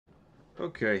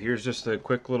Okay, here's just a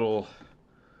quick little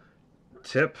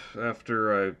tip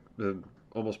after I've been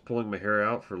almost pulling my hair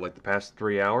out for like the past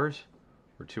 3 hours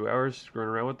or 2 hours screwing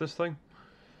around with this thing.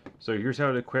 So here's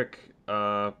how to quick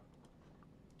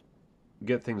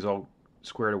get things all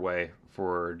squared away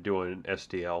for doing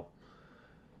SDL.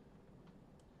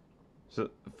 So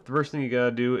the first thing you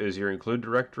gotta do is your include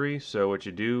directory. So what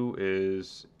you do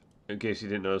is, in case you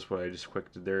didn't notice what I just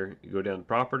quick did there, you go down to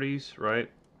properties, right?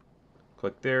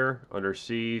 Click there under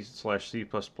C/C++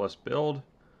 build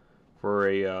for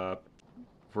a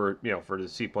for the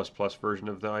C++ version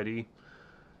of the IDE.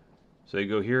 So you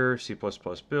go here, C++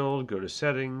 build, go to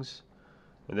settings,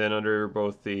 and then under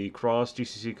both the cross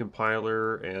GCC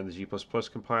compiler and the G++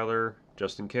 compiler,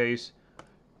 just in case,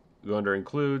 go under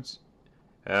includes,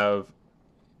 have,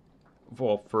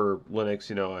 well, for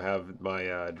Linux, I have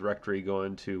my directory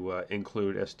going to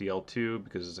include SDL2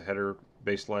 because it's a header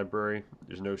based library.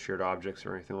 There's no shared objects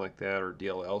or anything like that, or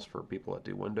DLLs for people that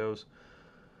do Windows.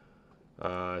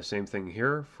 Same thing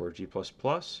here for G++.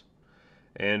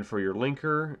 And for your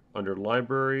linker, under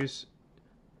libraries,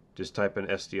 just type in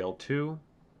SDL2.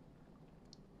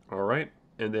 All right.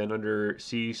 And then under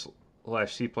C/C++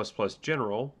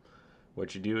 general,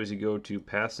 what you do is you go to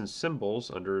paths and symbols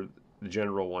under the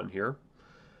general one here.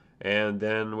 And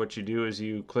then what you do is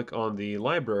you click on the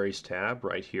libraries tab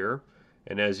right here.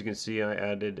 And as you can see, I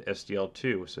added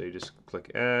SDL2. So you just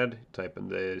click add, type in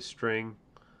the string,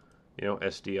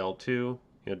 SDL2,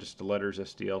 just the letters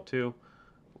SDL2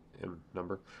 and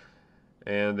number.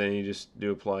 And then you just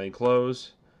do apply and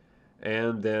close.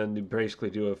 And then you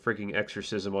basically do a freaking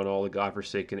exorcism on all the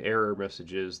godforsaken error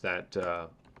messages that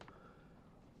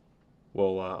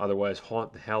will otherwise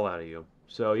haunt the hell out of you.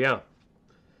 So yeah,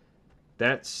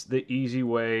 that's the easy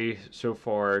way so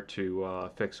far to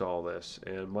fix all this.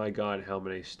 And my God, how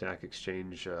many Stack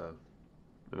Exchange and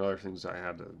other things I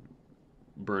had to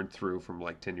burn through from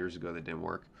like 10 years ago that didn't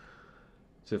work.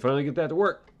 So finally get that to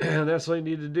work. And that's all you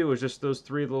need to do is just those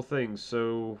three little things.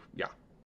 So yeah.